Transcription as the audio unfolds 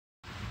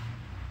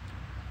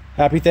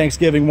Happy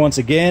Thanksgiving once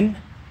again.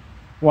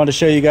 Wanted to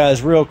show you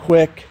guys real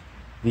quick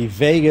the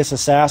Vegas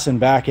Assassin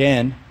back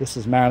end. This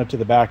is mounted to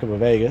the back of a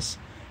Vegas.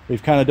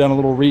 We've kind of done a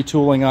little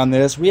retooling on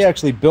this. We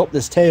actually built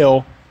this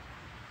tail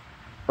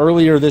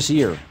earlier this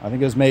year. I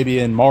think it was maybe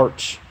in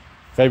March,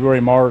 February,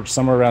 March,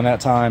 somewhere around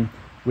that time.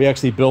 We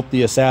actually built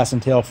the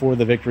Assassin tail for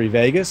the Victory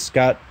Vegas.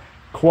 Got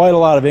quite a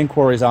lot of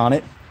inquiries on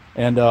it,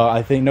 and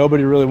I think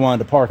nobody really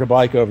wanted to park a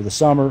bike over the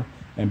summer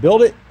and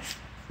build it.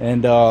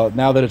 And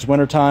now that it's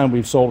wintertime,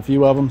 we've sold a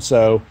few of them,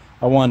 so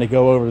I wanted to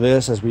go over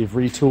this as we've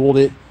retooled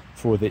it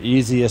for the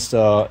easiest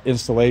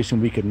installation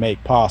we could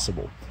make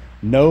possible.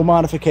 No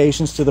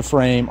modifications to the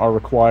frame are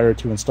required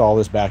to install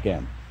this back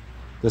end.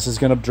 This is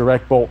going to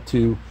direct bolt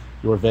to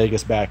your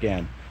Vegas back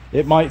end.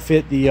 It might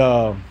fit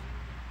the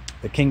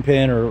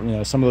Kingpin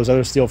or some of those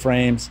other steel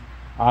frames.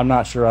 I'm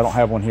not sure. I don't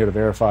have one here to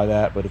verify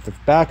that, but if the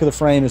back of the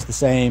frame is the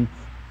same,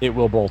 it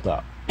will bolt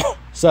up.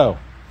 So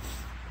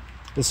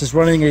this is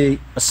running a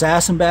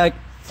Assassin bag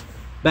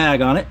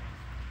on it.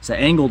 It's an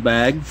angled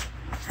bag.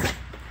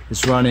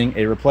 It's running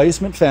a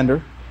replacement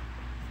fender.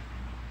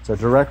 It's a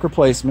direct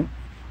replacement.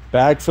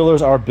 Bag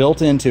fillers are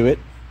built into it.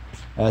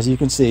 As you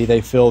can see,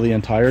 they fill the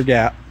entire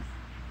gap.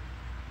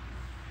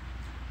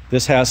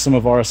 This has some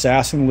of our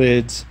Assassin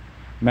lids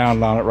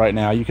mounted on it right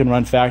now. You can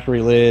run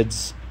factory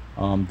lids,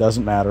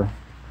 doesn't matter.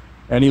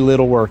 Any lid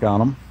will work on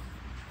them.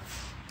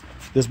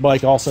 This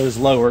bike also is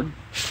lowered,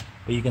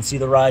 but you can see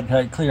the ride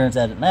height clearance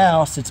at it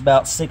now sits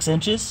about 6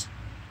 inches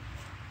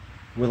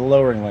with a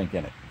lowering link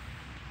in it.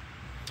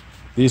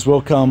 These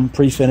will come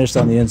pre-finished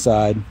on the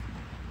inside.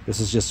 This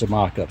is just a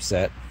mock-up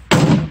set.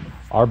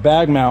 Our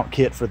bag mount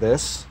kit for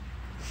this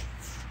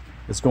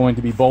is going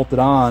to be bolted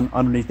on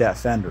underneath that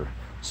fender,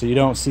 so you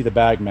don't see the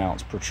bag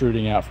mounts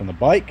protruding out from the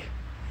bike.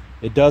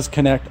 It does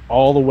connect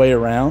all the way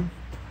around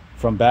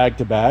from bag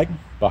to bag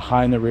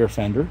behind the rear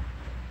fender.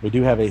 We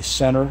do have a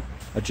center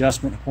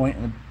adjustment point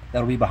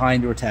that'll be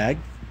behind your tag.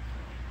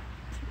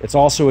 It's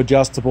also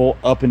adjustable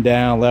up and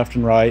down, left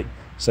and right,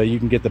 so you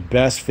can get the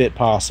best fit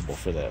possible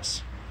for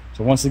this.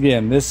 So once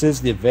again, this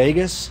is the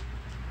Vegas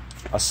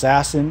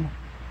Assassin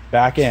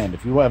back end.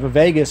 If you have a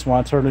Vegas,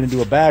 want to turn it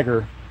into a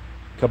bagger,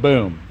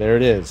 kaboom, there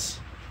it is,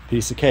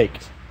 piece of cake.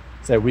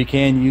 So we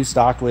can use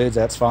stock lids,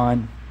 that's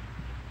fine.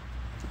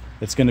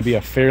 It's going to be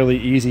a fairly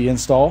easy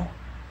install.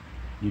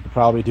 You could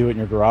probably do it in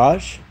your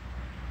garage.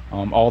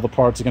 All the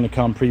parts are going to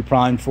come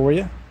pre-primed for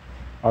you.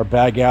 Our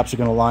bag gaps are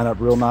going to line up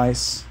real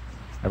nice.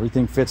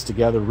 Everything fits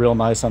together real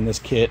nice on this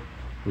kit.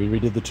 We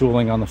redid the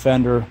tooling on the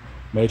fender,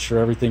 made sure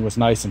everything was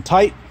nice and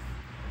tight.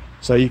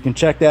 So you can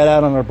check that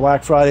out on our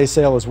Black Friday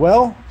sale as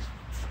well,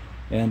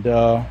 and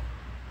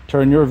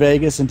turn your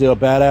Vegas into a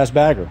badass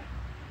bagger.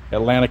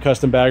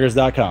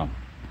 AtlantaCustomBaggers.com.